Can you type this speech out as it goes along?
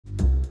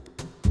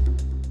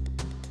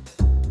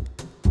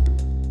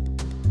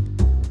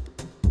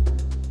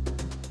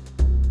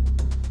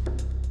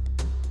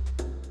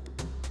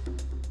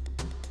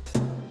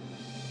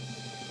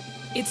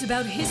It's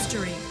about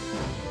history,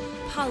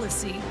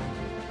 policy,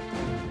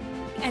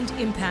 and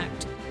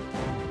impact.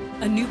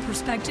 A new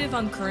perspective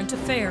on current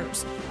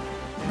affairs,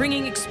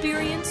 bringing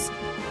experience,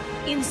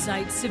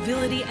 insight,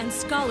 civility, and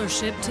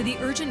scholarship to the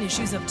urgent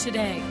issues of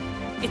today.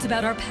 It's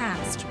about our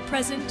past,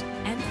 present,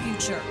 and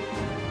future.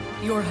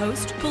 Your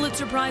host,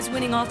 Pulitzer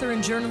Prize-winning author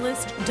and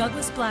journalist,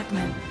 Douglas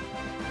Blackman.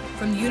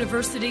 From the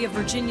University of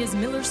Virginia's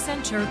Miller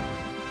Center,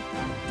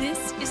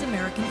 this is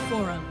American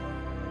Forum.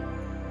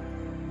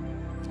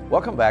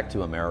 Welcome back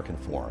to American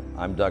Forum.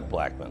 I'm Doug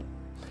Blackman.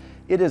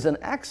 It is an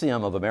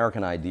axiom of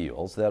American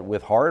ideals that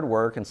with hard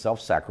work and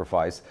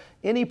self-sacrifice,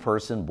 any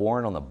person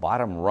born on the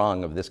bottom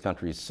rung of this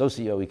country's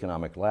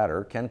socioeconomic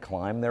ladder can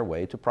climb their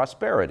way to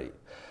prosperity.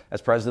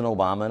 As President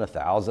Obama and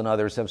 1,000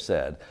 others have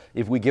said,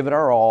 if we give it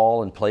our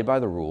all and play by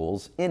the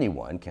rules,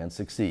 anyone can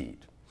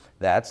succeed.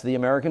 That's the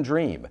American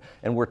dream,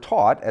 and we're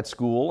taught at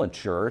school and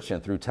church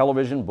and through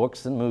television,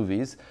 books, and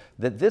movies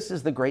that this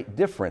is the great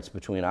difference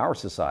between our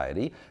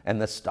society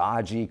and the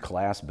stodgy,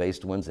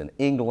 class-based ones in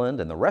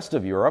England and the rest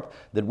of Europe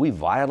that we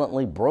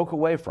violently broke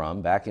away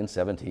from back in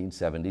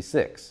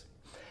 1776.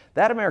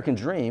 That American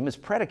dream is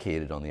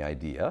predicated on the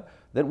idea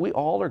that we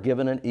all are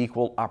given an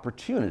equal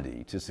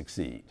opportunity to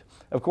succeed.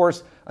 Of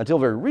course, until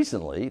very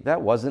recently,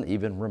 that wasn't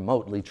even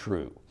remotely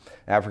true.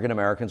 African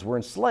Americans were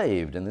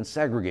enslaved and then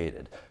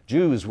segregated.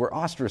 Jews were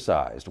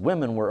ostracized.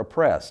 Women were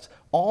oppressed.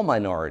 All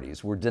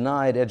minorities were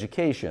denied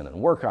education and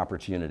work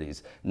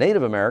opportunities.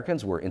 Native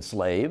Americans were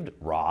enslaved,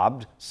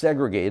 robbed,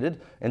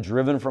 segregated, and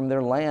driven from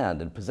their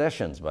land and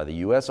possessions by the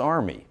U.S.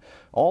 Army.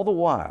 All the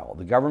while,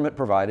 the government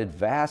provided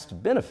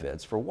vast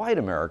benefits for white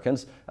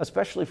Americans,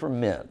 especially for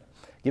men,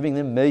 giving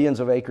them millions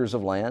of acres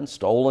of land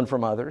stolen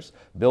from others,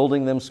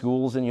 building them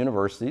schools and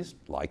universities,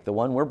 like the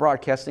one we're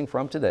broadcasting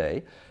from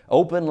today,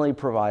 openly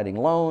providing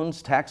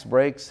loans, tax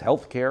breaks,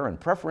 health care, and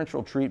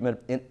preferential treatment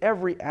in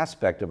every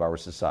aspect of our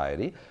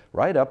society,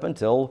 right up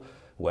until,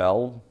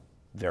 well,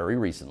 very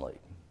recently.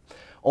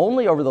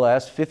 Only over the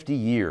last 50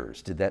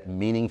 years did that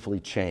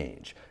meaningfully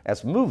change,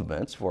 as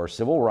movements for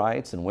civil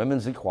rights and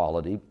women's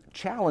equality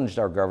challenged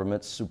our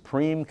government's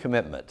supreme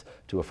commitment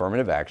to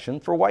affirmative action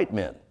for white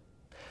men.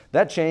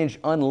 That change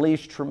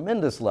unleashed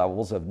tremendous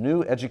levels of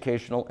new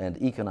educational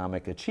and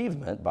economic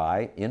achievement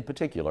by, in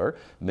particular,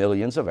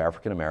 millions of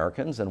African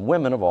Americans and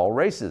women of all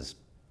races.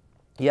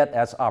 Yet,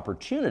 as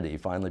opportunity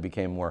finally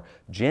became more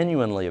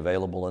genuinely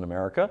available in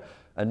America,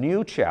 a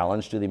new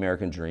challenge to the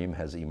American dream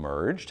has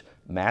emerged: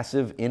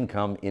 massive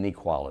income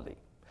inequality.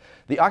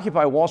 The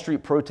Occupy Wall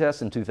Street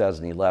protests in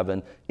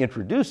 2011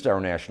 introduced our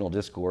national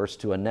discourse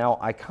to a now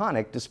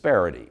iconic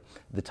disparity: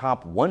 the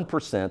top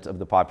 1% of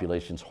the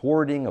population's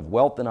hoarding of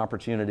wealth and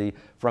opportunity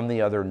from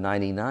the other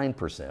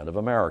 99% of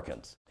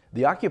Americans.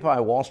 The Occupy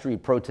Wall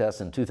Street protests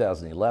in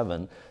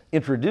 2011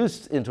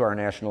 introduced into our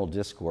national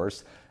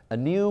discourse a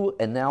new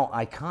and now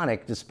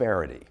iconic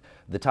disparity: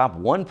 the top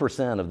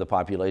 1% of the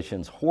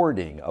population's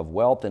hoarding of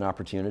wealth and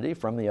opportunity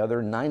from the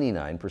other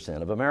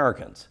 99% of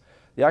Americans.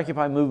 The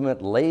Occupy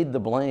movement laid the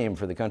blame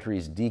for the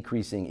country's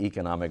decreasing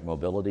economic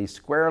mobility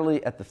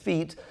squarely at the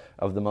feet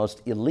of the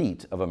most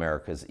elite of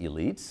America's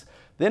elites.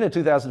 Then in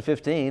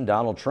 2015,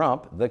 Donald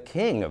Trump, the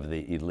king of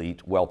the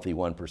elite wealthy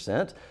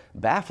 1%,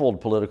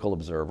 baffled political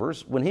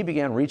observers when he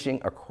began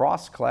reaching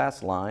across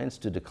class lines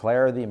to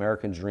declare the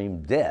American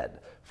dream dead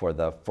for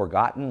the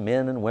forgotten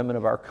men and women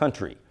of our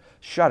country,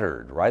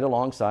 shuttered right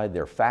alongside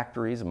their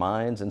factories,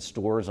 mines, and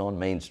stores on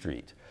Main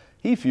Street.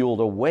 He fueled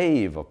a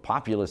wave of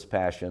populist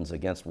passions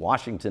against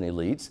Washington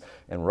elites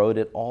and rode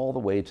it all the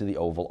way to the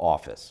Oval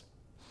Office.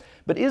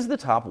 But is the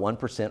top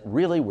 1%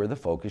 really where the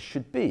focus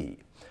should be?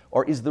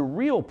 Or is the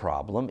real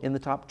problem in the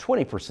top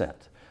 20%?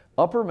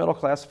 Upper middle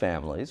class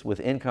families with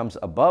incomes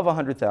above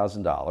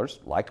 $100,000,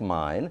 like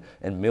mine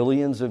and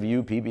millions of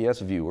you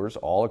PBS viewers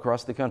all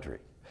across the country.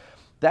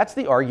 That's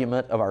the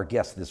argument of our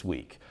guest this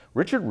week.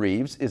 Richard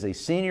Reeves is a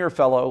senior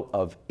fellow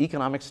of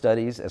economic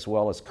studies as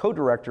well as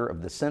co-director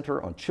of the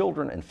Center on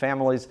Children and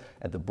Families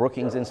at the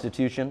Brookings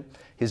Institution.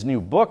 His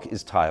new book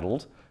is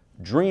titled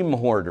Dream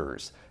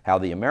Hoarders: How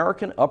the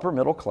American Upper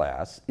Middle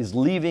Class is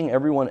Leaving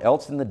Everyone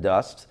Else in the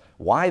Dust,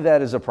 Why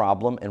That Is a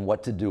Problem, and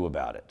What to Do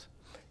About It.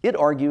 It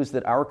argues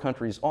that our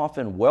country's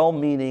often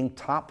well-meaning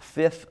top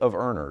fifth of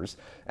earners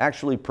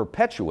actually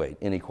perpetuate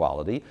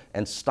inequality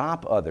and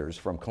stop others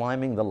from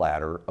climbing the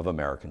ladder of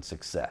American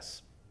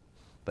success.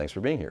 Thanks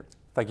for being here.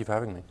 Thank you for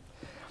having me.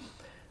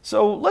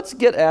 So let's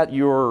get at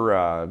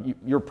your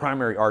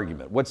primary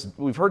argument.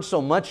 We've heard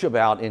so much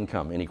about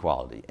income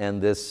inequality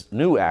and this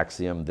new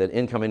axiom that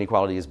income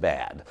inequality is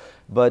bad.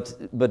 But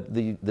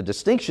the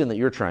distinction that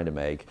you're trying to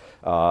make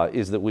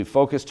is that we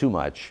focus too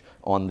much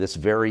on this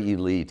very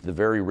elite, the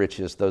very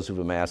richest, those who've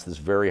amassed this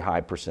very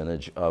high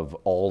percentage of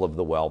all of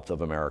the wealth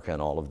of America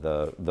and all of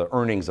the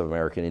earnings of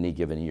America in any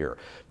given year.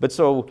 But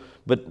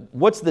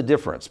what's the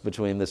difference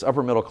between this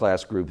upper middle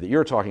class group that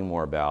you're talking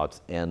more about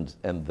and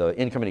the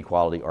income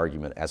inequality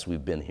argument as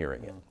we've been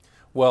hearing it?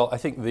 Well, I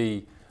think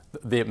the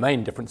The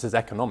main difference is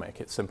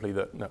economic. It's simply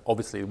that,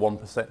 obviously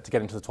 1%, to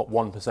get into the top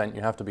 1%,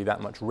 you have to be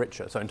that much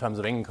richer. So in terms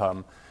of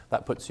income,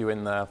 that puts you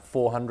in the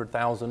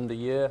 400,000 a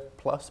year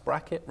plus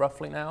bracket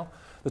roughly now.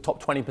 The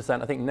top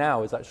 20% I think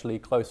now is actually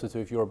closer to,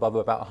 if you're above,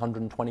 about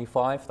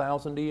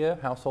 125,000 a year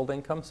household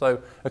income.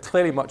 So a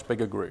clearly much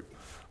bigger group.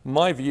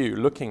 My view,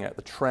 looking at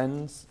the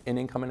trends in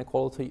income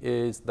inequality,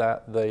 is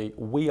that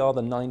we are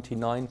the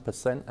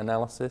 99%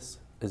 analysis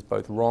is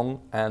both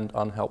wrong and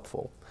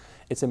unhelpful.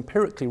 It's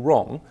empirically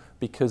wrong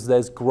because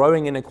there's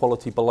growing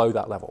inequality below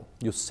that level.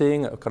 You're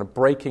seeing it kind of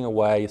breaking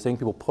away, you're seeing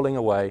people pulling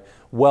away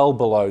well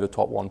below the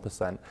top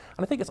 1%. And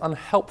I think it's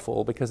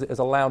unhelpful because it has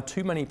allowed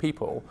too many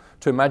people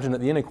to imagine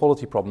that the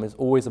inequality problem is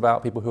always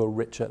about people who are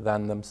richer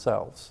than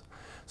themselves.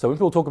 So when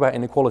people talk about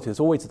inequality, it's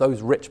always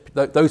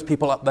those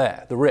people up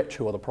there, the rich,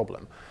 who are the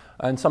problem.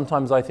 And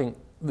sometimes I think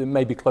it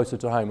may be closer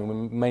to home, and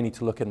we may need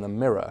to look in the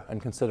mirror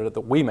and consider that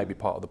we may be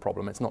part of the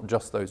problem. It's not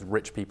just those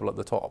rich people at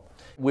the top.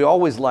 We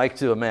always like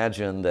to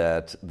imagine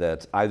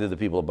that either the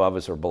people above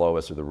us or below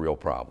us are the real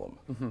problem.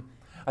 Mm-hmm.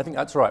 I think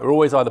that's right. We're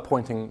always either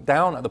pointing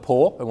down at the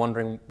poor and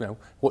wondering,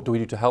 what do we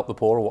do to help the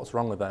poor, or what's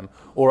wrong with them,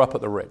 or up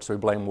at the rich, so we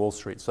blame Wall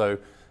Street. So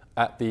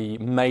at the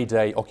May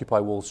Day Occupy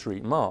Wall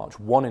Street march,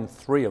 1 in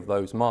 3 of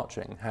those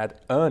marching had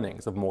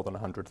earnings of more than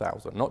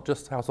 100,000, not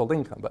just household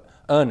income, but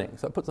earnings.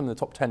 That puts them in the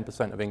top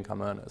 10% of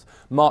income earners,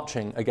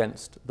 marching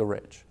against the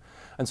rich.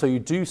 And so you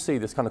do see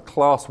this kind of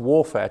class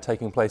warfare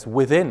taking place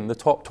within the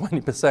top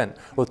 20%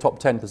 or the top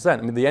 10%.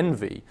 I mean, the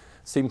envy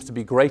seems to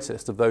be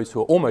greatest of those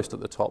who are almost at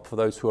the top for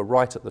those who are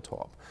right at the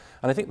top.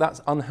 And I think that's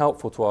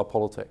unhelpful to our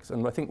politics.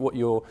 And I think what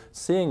you're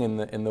seeing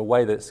in the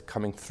way that it's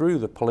coming through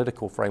the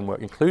political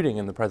framework, including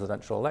in the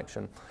presidential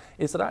election,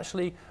 is that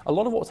actually a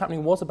lot of what was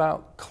happening was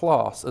about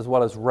class as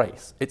well as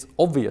race. It's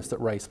obvious that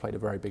race played a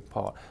very big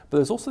part. But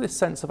there's also this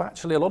sense of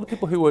actually a lot of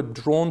people who were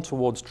drawn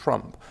towards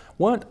Trump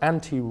weren't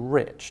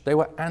anti-rich, they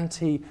were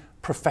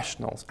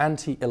anti-professionals,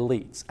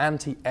 anti-elites,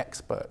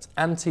 anti-experts,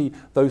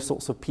 anti-those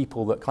sorts of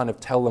people that kind of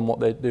tell them what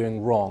they're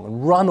doing wrong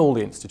and run all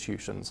the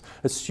institutions,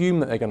 assume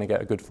that they're going to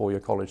get a good four-year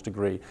college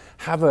degree,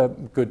 have a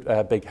good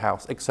big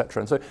house,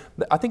 etc. And so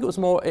I think it was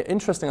more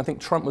interesting. I think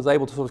Trump was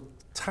able to sort of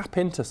tap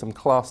into some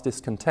class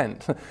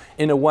discontent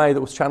in a way that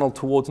was channeled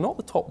towards not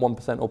the top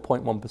 1% or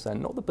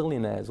 0.1%, not the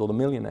billionaires or the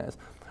millionaires,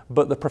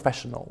 but the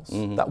professionals,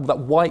 that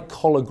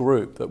white-collar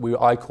group that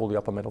I call the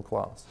upper middle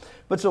class.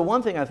 But so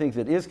one thing I think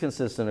that is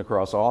consistent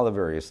across all the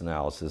various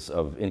analysis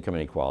of income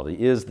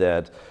inequality is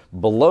that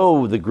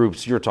below the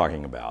groups you're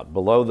talking about,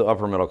 below the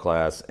upper middle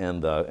class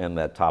and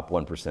that top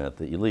 1%,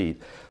 the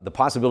elite, the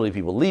possibility of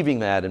people leaving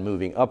that and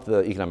moving up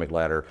the economic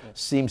ladder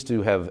seems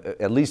to have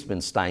at least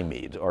been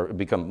stymied or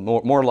become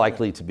more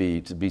likely to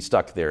be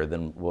stuck there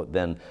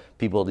than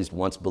people at least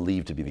once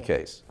believed to be the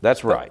case.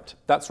 That's right.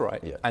 That's right.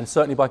 Yeah. And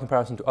certainly by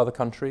comparison to other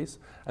countries.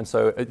 And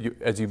so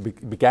as you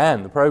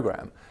began the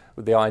program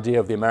with the idea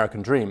of the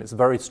American dream, it's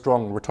very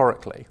strong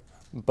rhetorically,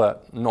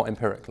 but not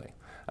empirically.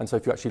 And so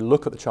if you actually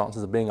look at the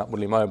chances of being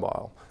upwardly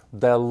mobile,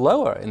 they're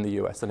lower in the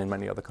US than in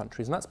many other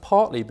countries. And that's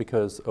partly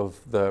because of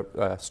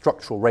the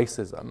structural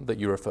racism that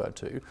you referred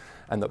to,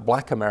 and that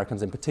black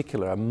Americans in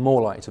particular are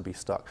more likely to be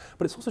stuck.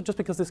 But it's also just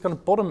because this kind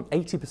of bottom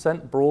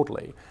 80%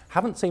 broadly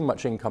haven't seen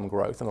much income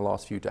growth in the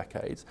last few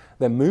decades.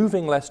 They're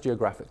moving less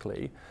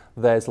geographically.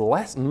 There's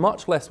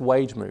much less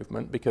wage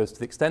movement, because to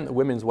the extent that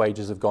women's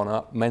wages have gone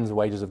up, men's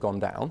wages have gone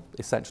down,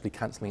 essentially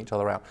cancelling each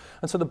other out.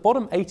 And so the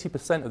bottom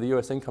 80% of the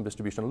US income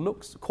distribution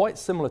looks quite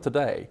similar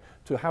today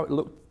to how it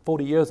looked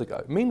 40 years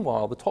ago.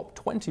 Meanwhile, the top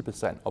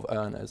 20% of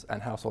earners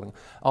and householding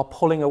are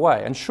pulling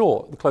away. And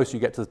sure, the closer you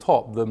get to the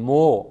top, the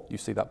more you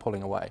see that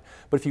pulling away.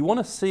 But if you want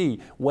to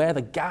see where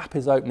the gap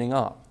is opening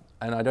up,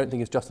 and I don't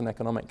think it's just an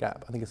economic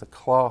gap, I think it's a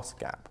class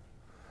gap.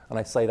 And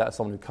I say that as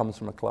someone who comes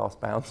from a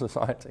class-bound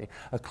society,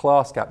 a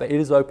class gap, that it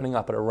is opening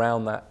up at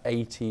around that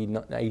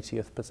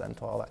 80th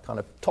percentile, that kind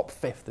of top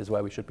fifth is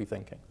where we should be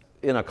thinking.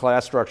 In a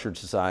class-structured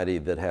society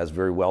that has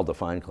very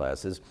well-defined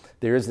classes,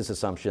 there is this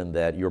assumption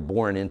that you're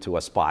born into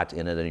a spot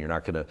in it, and you're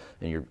not going to,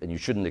 and you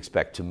shouldn't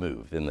expect to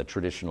move in the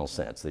traditional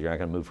sense, that you're not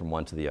going to move from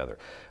one to the other.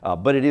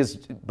 But it is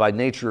by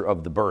nature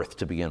of the birth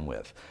to begin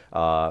with.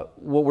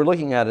 What we're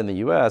looking at in the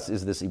U.S.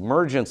 is this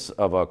emergence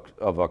of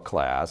a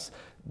class.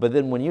 But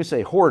then when you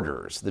say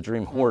hoarders, the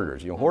dream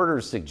hoarders,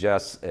 hoarders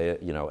suggests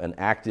an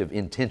active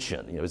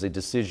intention. It's a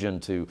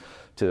decision to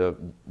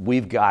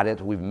we've got it,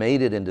 we've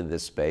made it into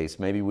this space.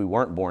 Maybe we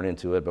weren't born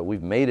into it, but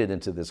we've made it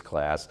into this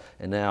class,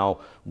 and now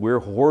we're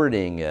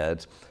hoarding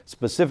it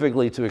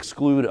specifically to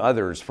exclude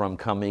others from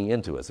coming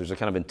into us. There's a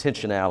kind of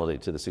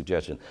intentionality to the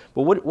suggestion.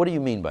 But what do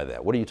you mean by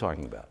that? What are you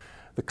talking about?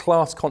 The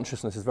class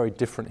consciousness is very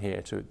different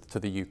here to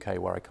the UK,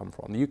 where I come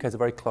from. The UK is a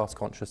very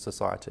class-conscious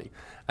society,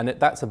 and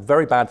that's a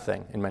very bad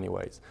thing in many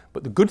ways.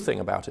 But the good thing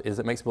about it is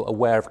it makes people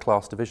aware of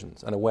class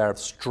divisions and aware of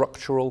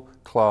structural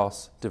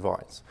class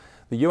divides.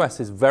 The US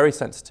is very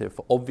sensitive,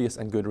 for obvious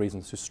and good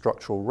reasons, to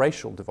structural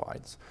racial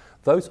divides.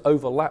 Those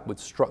overlap with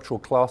structural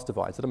class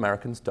divides that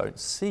Americans don't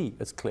see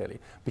as clearly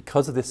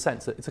because of this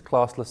sense that it's a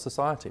classless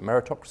society,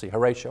 meritocracy,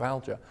 Horatio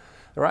Alger.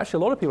 There are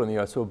actually a lot of people in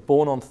the US who are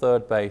born on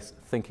third base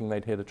thinking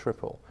they'd hit a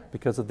triple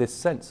because of this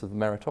sense of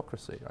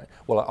meritocracy, right?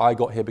 Well, I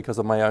got here because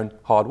of my own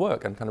hard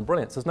work and kind of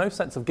brilliance. There's no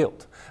sense of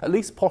guilt. At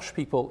least posh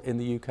people in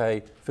the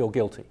UK feel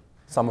guilty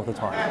some of the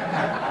time.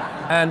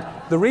 And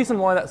the reason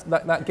why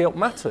that guilt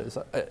matters,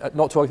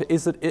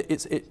 is that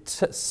it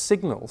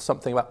signals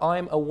something about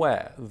I'm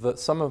aware that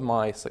some of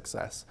my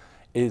success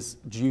is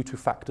due to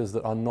factors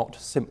that are not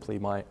simply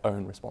my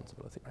own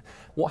responsibility. Right?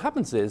 What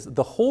happens is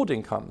the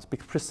hoarding comes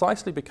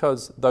precisely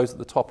because those at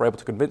the top are able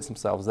to convince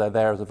themselves they're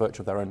there as a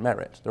virtue of their own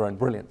merit, their own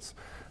brilliance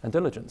and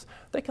diligence.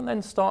 They can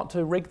then start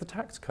to rig the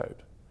tax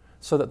code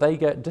so that they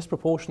get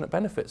disproportionate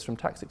benefits from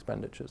tax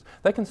expenditures.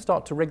 They can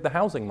start to rig the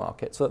housing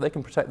market so that they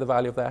can protect the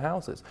value of their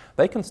houses.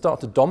 They can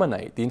start to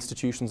dominate the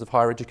institutions of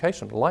higher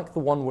education, like the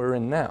one we're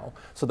in now,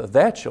 so that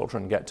their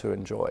children get to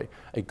enjoy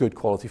a good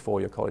quality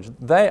four-year college.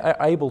 They are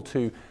able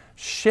to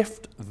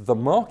shift the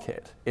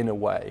market in a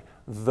way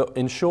that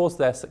ensures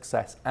their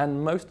success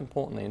and, most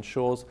importantly,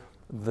 ensures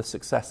the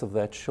success of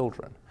their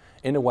children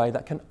in a way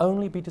that can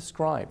only be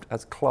described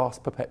as class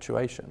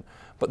perpetuation.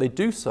 But they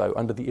do so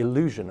under the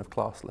illusion of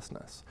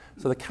classlessness.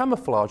 So the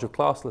camouflage of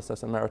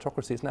classlessness and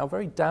meritocracy is now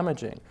very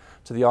damaging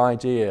to the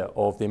idea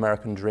of the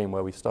American dream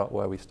where we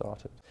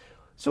started.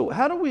 So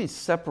how do we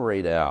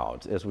separate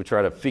out, as we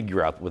try to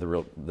figure out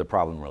what the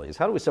problem really is,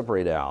 how do we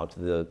separate out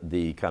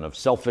the kind of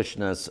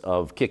selfishness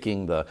of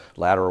kicking the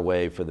ladder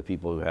away for the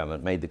people who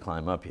haven't made the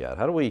climb up yet?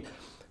 How do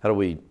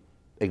we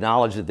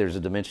acknowledge that there's a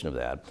dimension of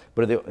that,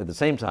 but at the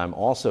same time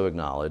also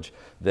acknowledge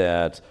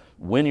that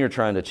when you're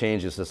trying to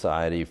change a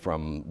society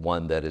from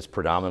one that is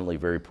predominantly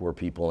very poor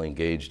people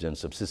engaged in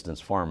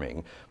subsistence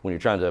farming, when you're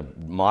trying to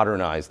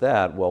modernize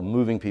that, well,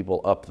 moving people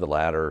up the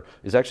ladder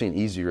is actually an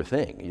easier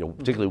thing. You know,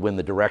 particularly when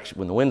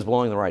the wind's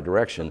blowing in the right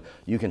direction,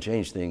 you can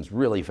change things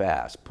really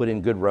fast. Put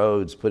in good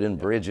roads, put in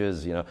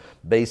bridges, you know,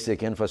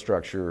 basic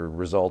infrastructure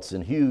results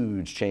in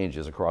huge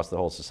changes across the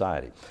whole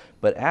society.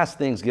 But as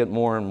things get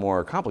more and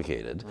more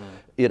complicated,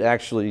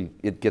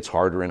 it gets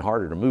harder and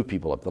harder to move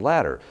people up the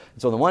ladder.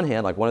 And so on the one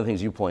hand, like one of the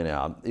things you point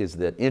out is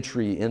that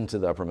entry into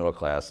the upper middle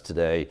class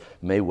today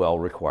may well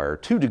require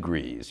 2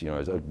 degrees. You know,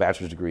 a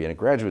bachelor's degree and a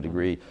graduate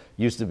degree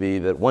used to be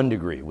that 1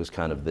 degree was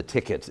kind of the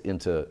ticket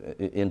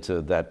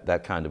into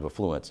that kind of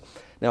affluence.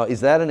 Now,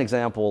 is that an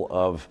example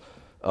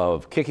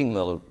of kicking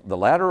the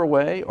ladder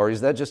away, or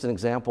is that just an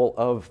example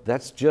of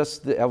that's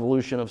just the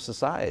evolution of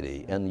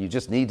society and you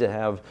just need to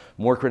have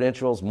more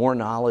credentials, more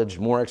knowledge,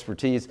 more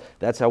expertise?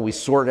 That's how we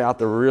sort out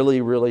the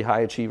really, really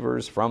high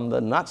achievers from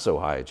the not so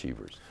high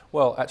achievers.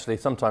 Well, actually,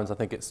 sometimes I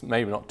think it's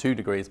maybe not 2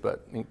 degrees,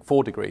 but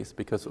 4 degrees,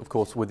 because, of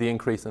course, with the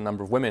increase in the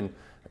number of women,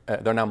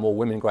 there are now more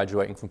women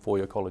graduating from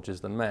four-year colleges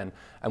than men.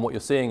 And what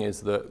you're seeing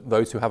is that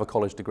those who have a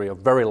college degree are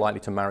very likely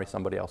to marry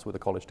somebody else with a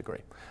college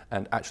degree.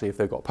 And actually, if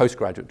they've got a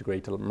postgraduate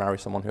degree, to marry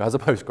someone who has a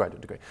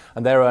postgraduate degree.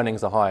 And their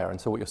earnings are higher. And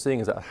so what you're seeing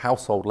is at a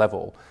household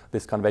level,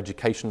 this kind of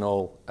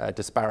educational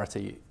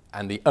disparity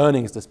and the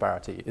earnings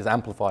disparity is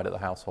amplified at the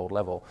household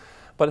level.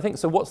 But I think,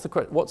 so what's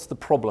the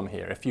problem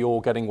here? If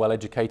you're getting well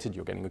educated,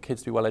 you're getting your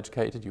kids to be well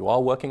educated, you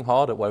are working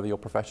hard at whatever your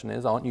profession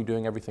is, aren't you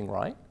doing everything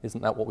right?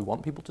 Isn't that what we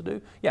want people to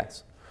do?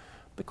 Yes.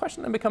 The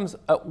question then becomes,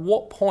 at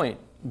what point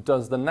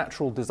does the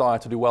natural desire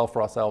to do well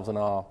for ourselves and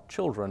our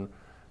children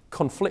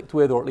conflict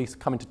with, or at least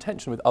come into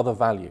tension with, other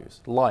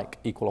values, like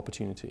equal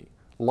opportunity,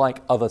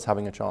 like others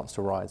having a chance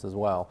to rise as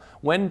well?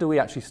 When do we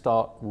actually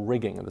start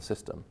rigging the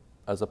system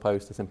as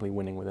opposed to simply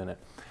winning within it?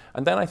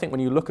 And then I think when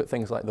you look at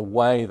things like the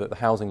way that the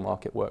housing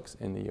market works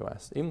in the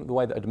US, even the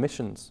way that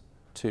admissions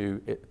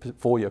to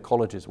four-year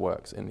colleges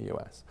works in the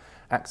US,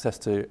 access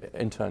to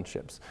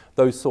internships,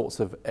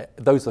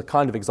 those are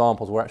kind of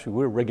examples where actually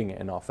we're rigging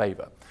it in our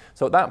favor.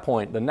 So at that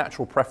point, the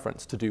natural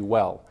preference to do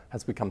well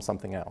has become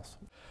something else.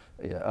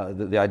 Yeah,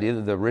 the idea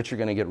that the rich are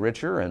going to get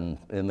richer, and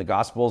in the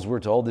Gospels we're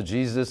told that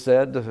Jesus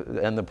said,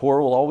 and the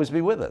poor will always be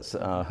with us.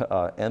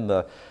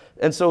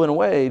 And so in a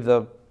way,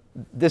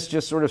 this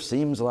just sort of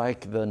seems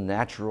like the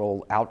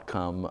natural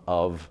outcome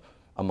of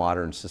a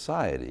modern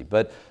society.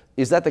 But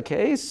is that the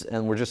case?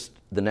 And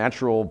the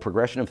natural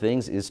progression of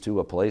things is to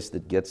a place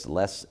that gets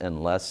less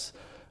and less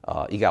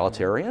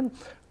egalitarian?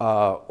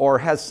 Or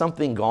has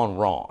something gone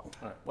wrong?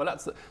 Right. Well,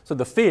 so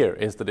the fear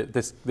is that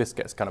this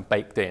gets kind of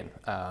baked in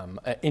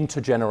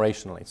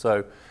intergenerationally.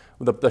 So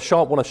one of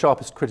the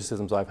sharpest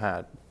criticisms I've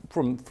had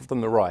from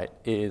the right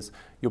is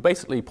you're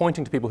basically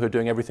pointing to people who are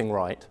doing everything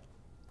right,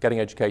 getting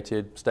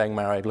educated, staying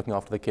married, looking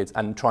after their kids,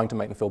 and trying to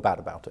make them feel bad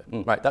about it.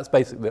 Right? That's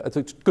it's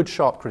a good,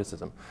 sharp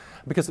criticism.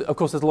 Because, of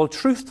course, there's a lot of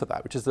truth to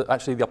that, which is that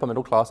actually the upper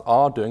middle class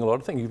are doing a lot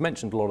of things. You've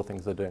mentioned a lot of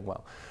things they're doing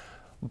well.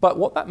 But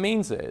what that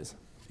means is,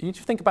 you need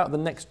to think about the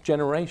next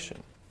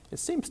generation. It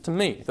seems to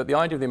me that the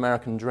idea of the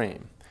American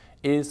dream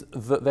is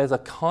that there's a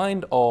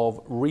kind of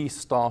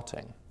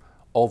restarting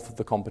of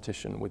the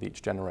competition with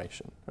each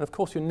generation. And, of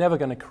course, you're never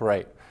going to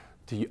create,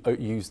 to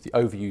use the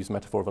overused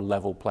metaphor of a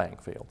level playing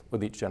field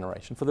with each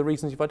generation for the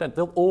reasons you've identified.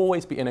 There'll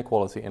always be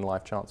inequality in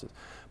life chances.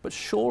 But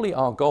surely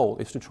our goal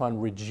is to try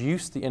and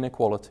reduce the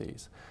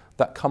inequalities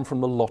that come from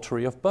the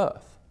lottery of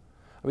birth.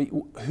 I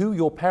mean, who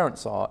your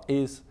parents are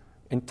is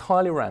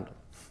entirely random.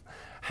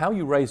 How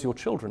you raise your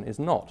children is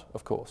not,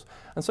 of course.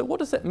 And so what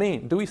does it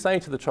mean? Do we say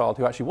to the child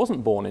who actually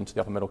wasn't born into the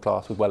upper middle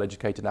class with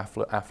well-educated,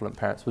 affluent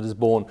parents, but is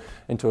born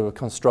into a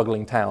kind of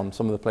struggling town,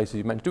 some of the places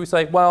you mentioned, do we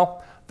say,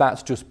 well,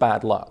 that's just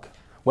bad luck?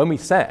 When we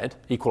said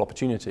equal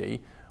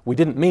opportunity, we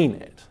didn't mean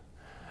it.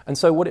 And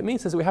so what it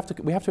means is that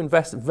we have to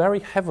invest very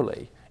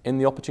heavily in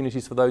the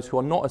opportunities for those who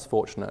are not as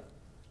fortunate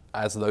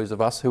as those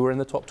of us who are in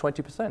the top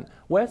 20%.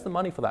 Where's the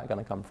money for that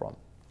going to come from?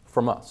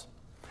 From us.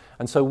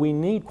 And so we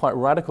need quite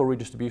radical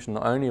redistribution,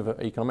 not only of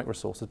economic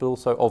resources, but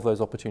also of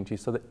those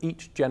opportunities, so that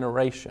each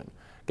generation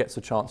gets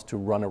a chance to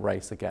run a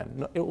race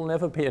again. It will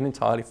never be an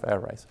entirely fair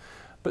race.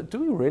 But do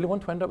we really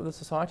want to end up with a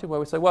society where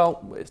we say,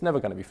 well, it's never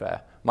going to be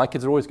fair. My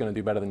kids are always going to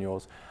do better than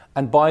yours.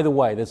 And by the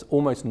way, there's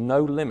almost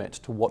no limit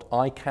to what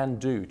I can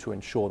do to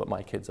ensure that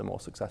my kids are more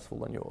successful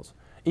than yours,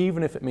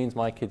 even if it means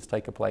my kids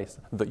take a place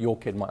that your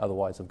kid might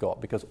otherwise have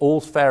got, because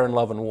all's fair in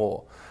love and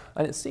war.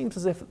 And it seems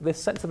as if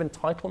this sense of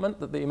entitlement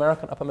that the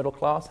American upper middle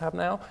class have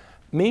now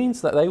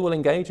means that they will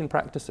engage in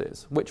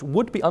practices which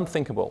would be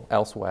unthinkable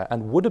elsewhere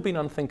and would have been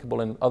unthinkable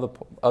in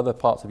other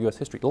parts of US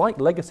history, like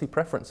legacy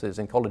preferences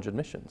in college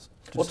admissions.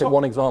 Just take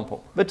one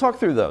example. But talk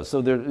through those. So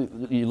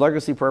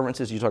legacy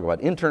preferences, you talk about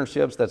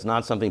internships, that's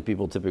not something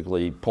people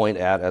typically point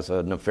at as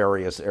a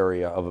nefarious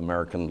area of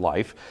American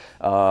life.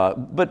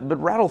 But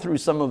rattle through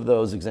some of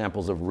those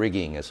examples of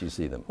rigging as you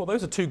see them. Well,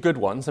 those are two good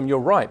ones. I mean, you're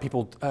right.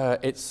 People,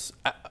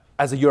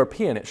 as a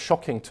European, it's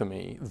shocking to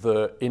me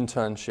that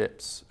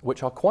internships,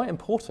 which are quite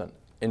important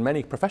in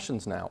many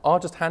professions now, are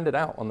just handed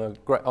out on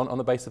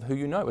the basis of who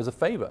you know as a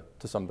favor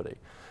to somebody.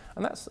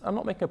 And I'm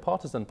not making a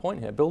partisan point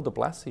here. Bill de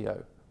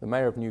Blasio, the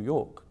mayor of New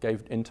York,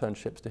 gave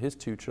internships to his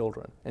 2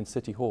 children in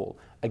City Hall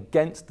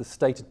against the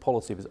stated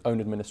policy of his own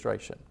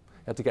administration.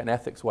 He had to get an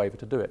ethics waiver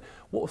to do it.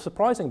 What was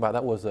surprising about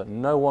that was that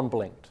no one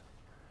blinked.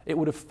 It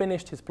would have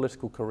finished his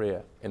political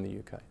career in the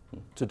UK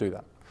to do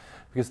that.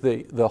 Because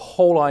the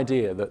whole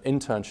idea that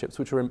internships,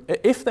 which are,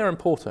 if they're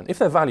important, if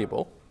they're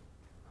valuable,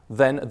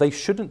 then they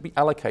shouldn't be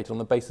allocated on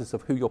the basis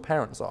of who your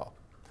parents are.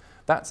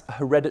 That's a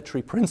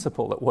hereditary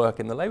principle at work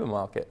in the labour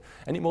market,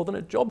 any more than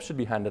a job should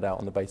be handed out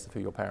on the basis of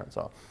who your parents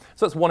are.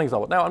 So that's one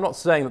example. Now, I'm not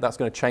saying that that's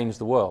going to change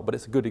the world, but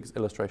it's a good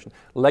illustration.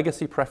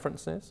 Legacy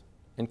preferences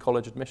in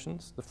college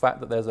admissions, the fact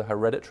that there's a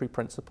hereditary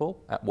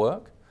principle at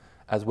work,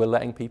 as we're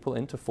letting people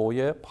into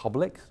 4-year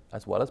public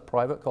as well as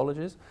private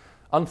colleges.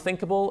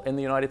 Unthinkable in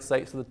the United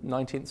States of the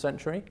 19th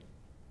century,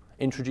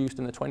 introduced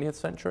in the 20th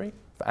century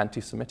for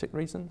anti-Semitic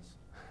reasons,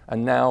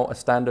 and now a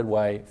standard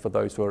way for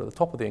those who are at the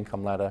top of the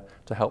income ladder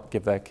to help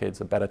give their kids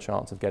a better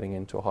chance of getting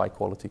into a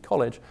high-quality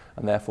college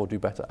and therefore do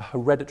better. A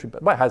hereditary,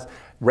 but it has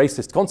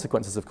racist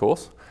consequences, of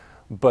course,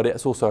 but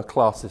it's also a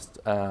classist,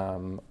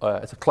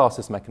 it's a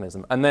classist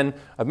mechanism. And then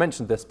I've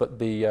mentioned this, but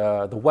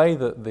the way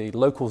that the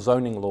local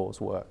zoning laws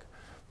work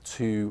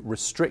to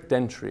restrict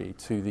entry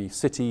to the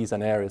cities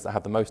and areas that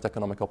have the most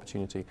economic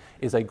opportunity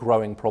is a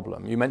growing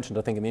problem. You mentioned,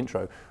 I think in the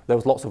intro, there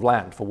was lots of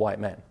land for white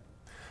men.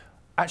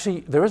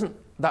 Actually, there isn't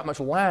that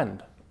much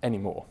land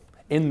anymore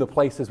in the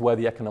places where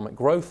the economic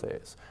growth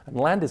is. And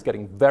land is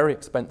getting very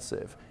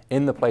expensive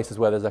in the places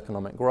where there's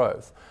economic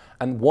growth.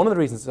 And one of the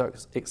reasons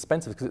it's so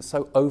expensive is because it's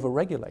so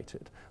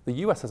over-regulated. The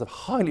US has a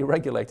highly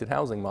regulated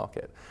housing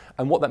market.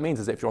 And what that means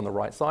is if you're on the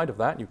right side of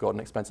that, you've got an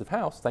expensive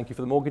house, thank you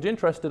for the mortgage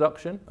interest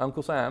deduction,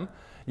 Uncle Sam,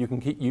 you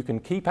can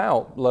keep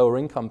out lower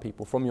income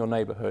people from your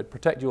neighborhood,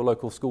 protect your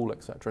local school,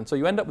 etc. And so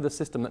you end up with a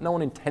system that no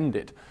one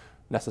intended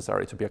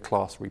necessarily to be a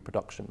class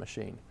reproduction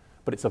machine.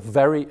 But it's a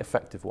very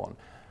effective one.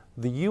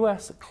 The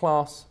US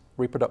class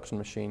reproduction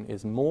machine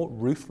is more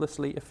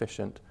ruthlessly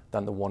efficient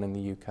than the one in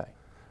the UK.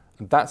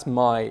 And that's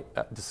my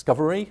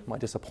discovery, my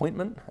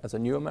disappointment as a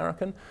new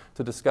American,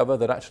 to discover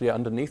that actually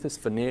underneath this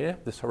veneer,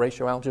 this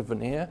Horatio Alger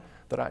veneer,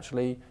 that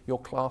actually your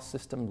class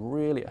system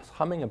really is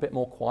humming a bit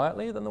more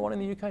quietly than the one in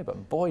the UK,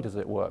 but boy does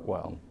it work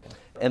well.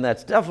 And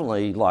that's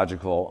definitely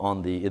logical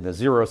in the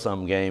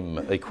zero-sum game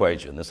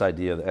equation, this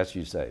idea, that, as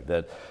you say,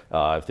 that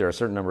if there are a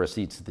certain number of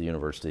seats at the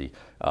university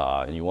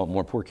and you want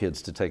more poor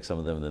kids to take some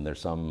of them, then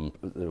there's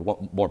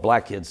more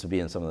black kids to be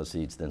in some of those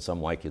seats, then some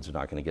white kids are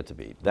not going to get to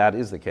be. That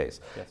is the case.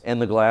 Yes.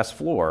 And the glass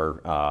floor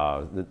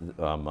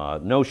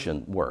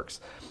notion works,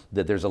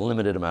 that there's a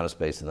limited amount of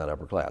space in that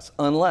upper class,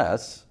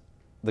 unless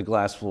the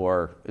glass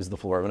floor is the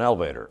floor of an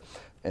elevator,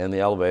 and the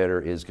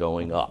elevator is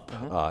going up,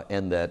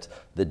 and that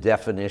the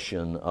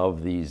definition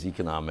of the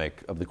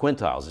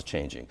quintiles is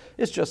changing.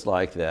 It's just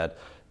like that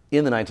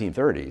in the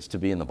 1930s, to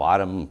be in the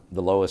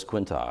lowest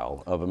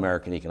quintile of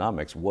American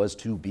economics was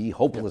to be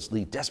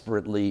hopelessly,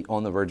 desperately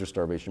on the verge of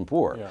starvation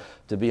poor. Yeah.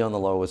 To be in the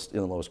lowest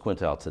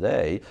quintile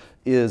today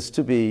is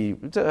to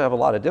have a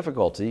lot of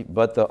difficulty,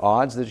 but the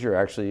odds that you're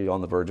actually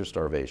on the verge of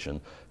starvation,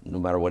 no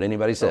matter what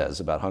anybody says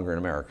about hunger in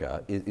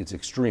America, it's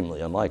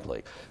extremely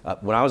unlikely.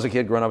 When I was a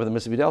kid growing up in the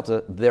Mississippi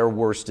Delta, there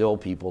were still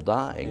people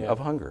dying of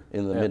hunger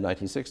in the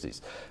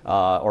mid-1960s,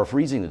 or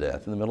freezing to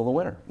death in the middle of the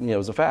winter. It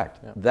was a fact.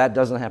 Yeah. That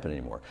doesn't happen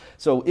anymore.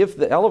 So if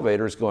the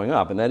elevator is going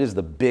up, and that is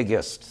the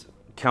biggest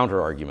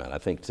counter-argument, I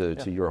think,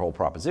 to your whole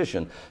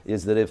proposition,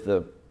 is that if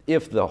the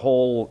if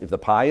the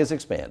pie is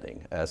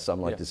expanding, as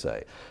some like to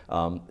say,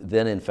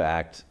 then in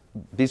fact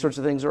these sorts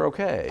of things are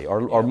okay,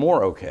 or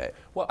more okay.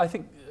 Well, I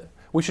think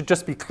we should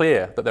just be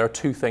clear that there are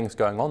two things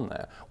going on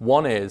there.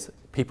 One is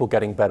people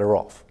getting better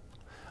off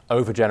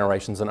over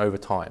generations and over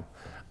time.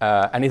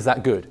 And is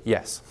that good?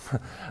 Yes.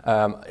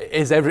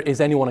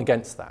 Is anyone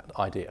against that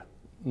idea?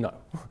 No,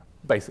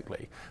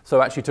 basically.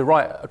 So actually to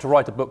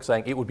write a book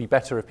saying it would be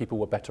better if people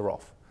were better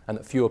off and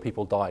that fewer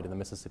people died in the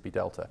Mississippi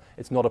Delta,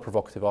 it's not a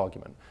provocative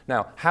argument.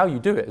 Now, how you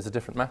do it is a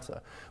different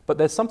matter. But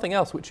there's something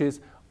else, which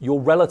is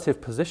your relative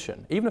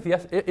position. Even if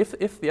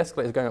the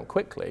escalator is going up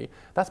quickly,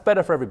 that's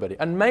better for everybody.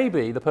 And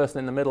maybe the person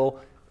in the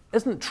middle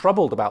isn't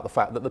troubled about the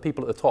fact that the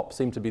people at the top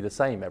seem to be the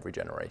same every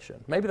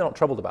generation. Maybe they're not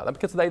troubled about that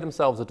because they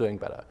themselves are doing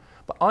better.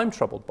 But I'm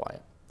troubled by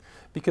it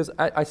because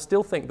I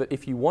still think that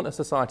if you want a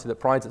society that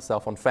prides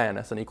itself on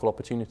fairness and equal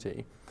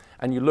opportunity,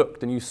 and you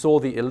looked and you saw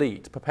the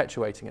elite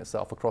perpetuating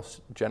itself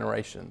across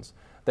generations,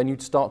 then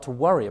you'd start to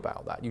worry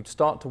about that. You'd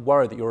start to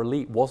worry that your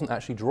elite wasn't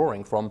actually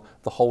drawing from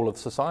the whole of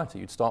society.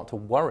 You'd start to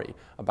worry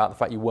about the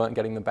fact you weren't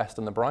getting the best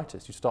and the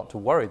brightest. You'd start to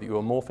worry that you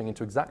were morphing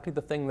into exactly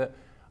the thing that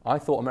I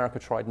thought America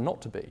tried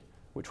not to be,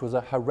 which was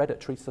a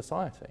hereditary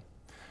society.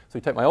 So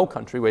you take my old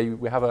country where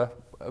we have a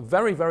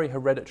very, very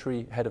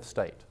hereditary head of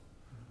state,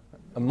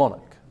 a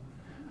monarch.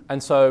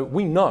 And so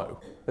we know,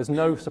 there's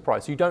no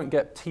surprise. You don't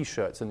get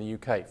T-shirts in the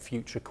UK,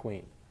 future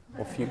queen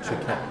or future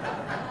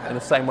king, in the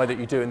same way that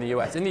you do in the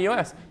US. In the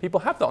US, people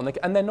have that on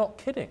and they're not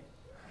kidding,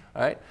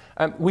 right?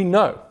 We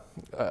know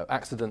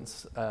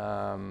accidents,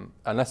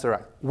 unless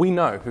they're we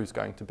know who's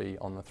going to be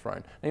on the throne.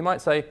 And you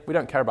might say, we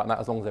don't care about that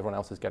as long as everyone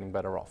else is getting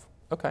better off.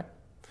 Okay.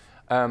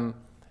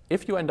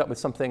 If you end up with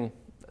something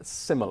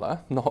similar,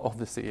 not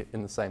obviously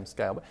in the same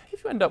scale, but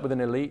if you end up with an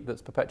elite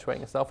that's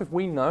perpetuating itself, if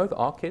we know that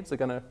our kids are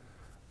going to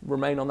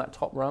remain on that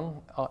top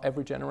rung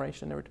every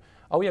generation,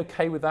 are we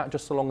okay with that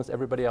just so long as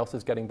everybody else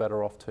is getting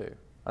better off too?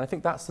 And I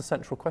think that's the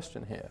central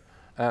question here.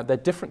 There are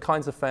different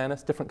kinds of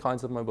fairness, different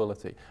kinds of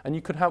mobility, and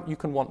you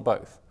can want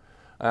both.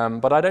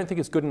 But I don't think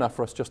it's good enough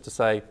for us just to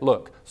say,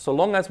 look, so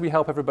long as we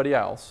help everybody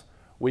else,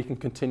 we can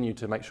continue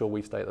to make sure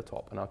we stay at the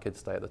top and our kids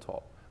stay at the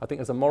top. I think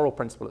there's a moral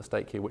principle at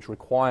stake here which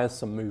requires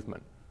some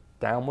movement,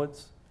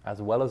 downwards as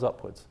well as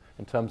upwards,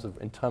 in terms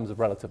of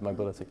relative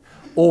mobility.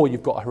 Or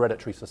you've got a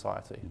hereditary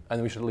society,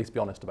 and we should at least be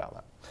honest about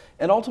that.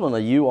 And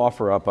ultimately, you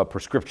offer up a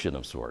prescription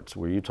of sorts,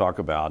 where you talk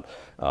about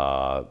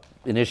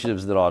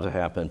initiatives that ought to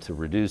happen to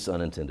reduce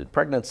unintended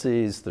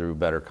pregnancies through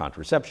better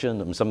contraception,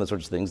 and some of the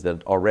sorts of things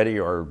that already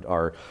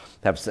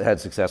have had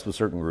success with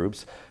certain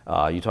groups.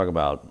 You talk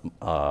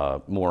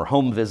about more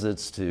home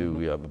visits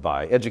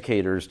by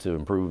educators to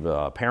improve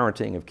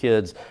parenting of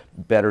kids,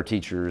 better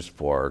teachers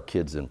for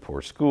kids in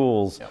poor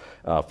schools,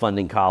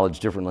 funding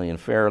college differently and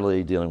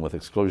fairly, dealing with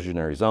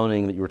exclusionary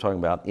zoning that you were talking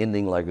about,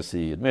 ending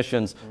legacy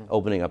admissions,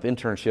 opening up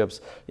internships.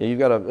 You've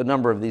got a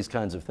number of these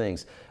kinds of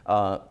things.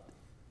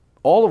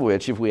 All of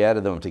which, if we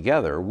added them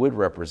together, would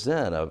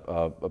represent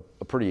a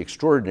pretty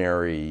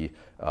extraordinary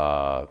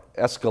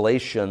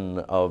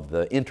escalation of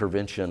the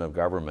intervention of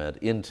government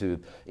into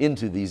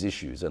these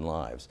issues and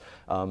lives,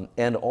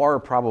 and are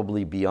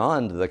probably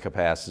beyond the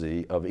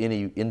capacity of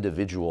any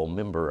individual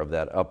member of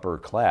that upper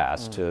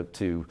class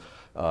to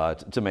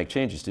make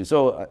changes to.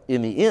 So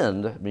in the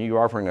end, I mean,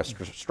 you're offering a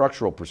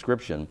structural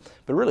prescription,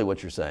 but really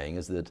what you're saying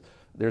is that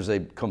there's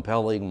a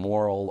compelling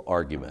moral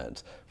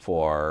argument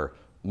for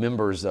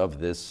members of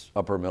this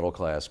upper middle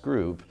class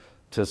group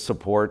to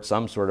support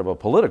some sort of a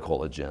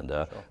political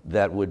agenda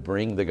that would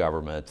bring the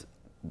government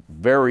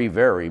very,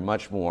 very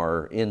much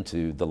more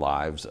into the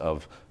lives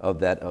of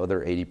that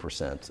other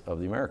 80% of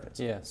the Americans.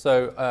 Yeah,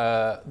 so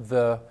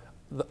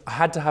I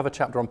had to have a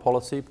chapter on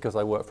policy because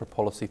I work for a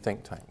policy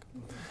think tank.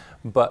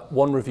 But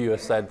one reviewer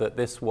said that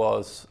this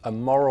was a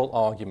moral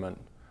argument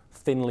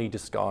thinly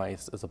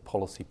disguised as a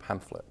policy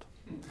pamphlet.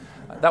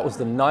 That was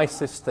the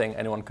nicest thing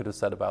anyone could have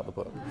said about the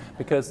book,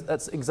 because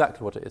that's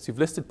exactly what it is. You've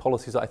listed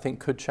policies that I think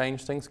could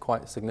change things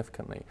quite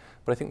significantly,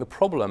 but I think the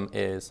problem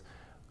is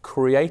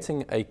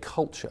creating a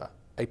culture,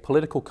 a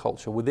political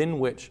culture within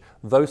which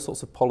those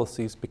sorts of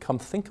policies become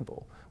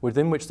thinkable,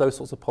 within which those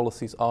sorts of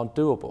policies are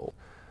doable.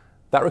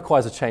 That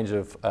requires a change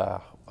of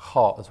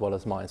heart as well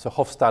as mind. So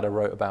Hofstadter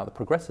wrote about the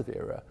progressive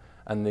era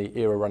and the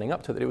era running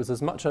up to it. It was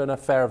as much an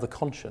affair of the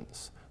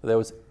conscience. There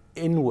was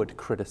inward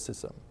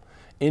criticism,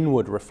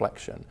 inward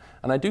reflection.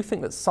 And I do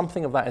think that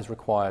something of that is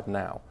required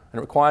now. And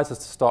it requires us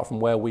to start from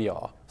where we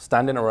are,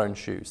 stand in our own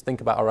shoes,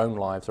 think about our own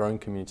lives, our own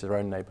communities, our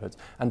own neighborhoods,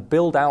 and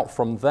build out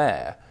from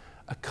there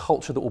a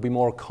culture that will be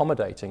more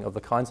accommodating of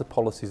the kinds of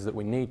policies that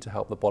we need to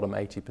help the bottom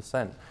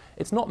 80%.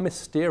 It's not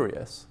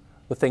mysterious,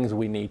 the things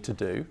we need to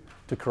do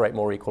to create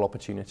more equal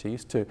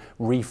opportunities, to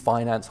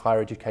refinance higher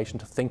education,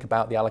 to think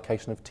about the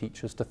allocation of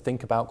teachers, to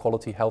think about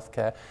quality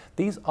healthcare.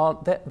 These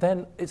aren't,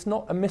 then it's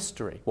not a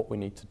mystery what we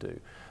need to do.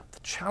 The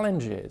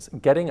challenge is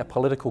getting a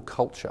political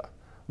culture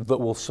that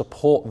will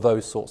support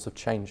those sorts of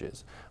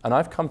changes. And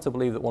I've come to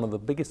believe that one of the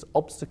biggest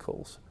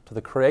obstacles to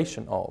the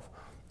creation of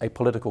a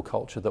political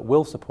culture that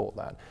will support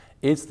that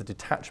is the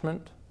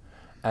detachment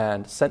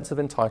and sense of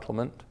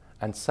entitlement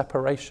and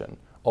separation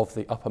of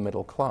the upper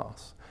middle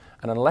class.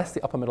 And unless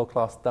the upper middle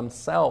class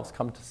themselves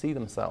come to see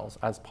themselves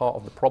as part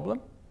of the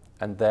problem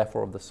and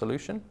therefore of the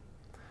solution,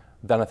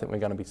 then I think we're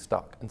going to be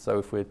stuck. And so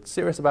if we're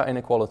serious about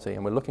inequality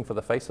and we're looking for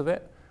the face of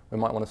it, we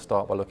might want to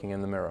start by looking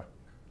in the mirror.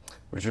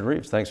 Richard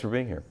Reeves, thanks for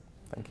being here.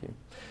 Thank you.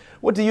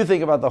 What do you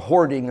think about the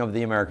hoarding of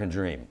the American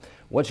dream?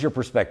 What's your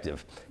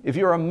perspective? If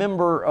you're a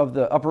member of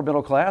the upper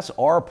middle class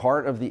or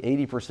part of the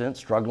 80%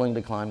 struggling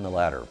to climb the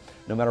ladder,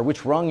 no matter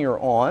which rung you're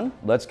on,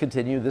 let's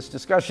continue this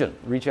discussion.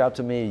 Reach out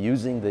to me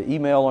using the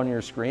email on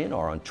your screen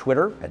or on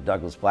Twitter at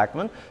Douglas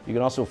Blackman. You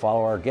can also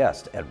follow our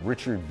guest at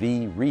Richard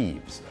V.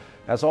 Reeves.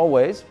 As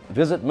always,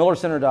 visit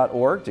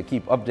millercenter.org to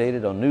keep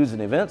updated on news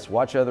and events,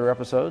 watch other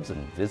episodes,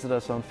 and visit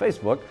us on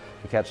Facebook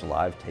to catch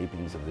live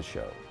tapings of the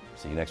show.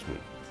 See you next week.